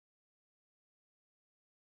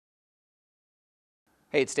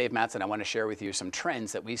Hey, it's Dave Mattson. I want to share with you some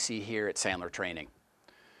trends that we see here at Sandler Training.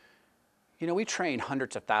 You know, we train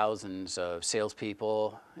hundreds of thousands of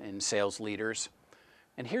salespeople and sales leaders.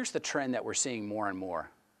 And here's the trend that we're seeing more and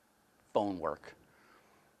more: phone work.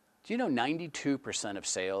 Do you know 92% of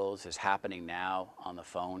sales is happening now on the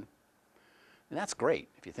phone? And that's great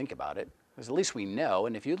if you think about it, because at least we know.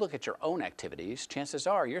 And if you look at your own activities, chances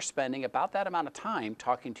are you're spending about that amount of time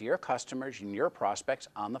talking to your customers and your prospects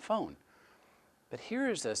on the phone. But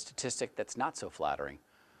here's a statistic that's not so flattering.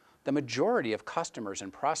 The majority of customers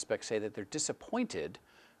and prospects say that they're disappointed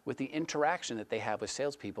with the interaction that they have with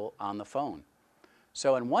salespeople on the phone.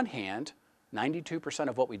 So on one hand, 92%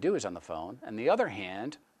 of what we do is on the phone, and the other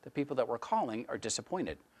hand, the people that we're calling are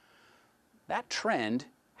disappointed. That trend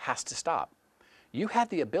has to stop. You have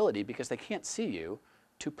the ability, because they can't see you,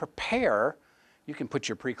 to prepare. You can put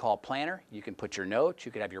your pre-call planner, you can put your notes,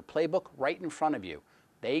 you can have your playbook right in front of you.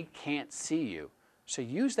 They can't see you. So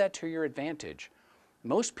use that to your advantage.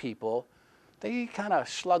 Most people, they kind of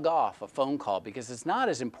slug off a phone call because it's not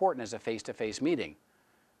as important as a face-to-face meeting.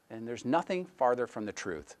 And there's nothing farther from the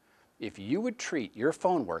truth. If you would treat your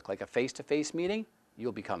phone work like a face-to-face meeting,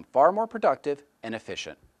 you'll become far more productive and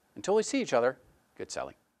efficient. Until we see each other, good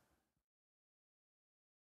selling.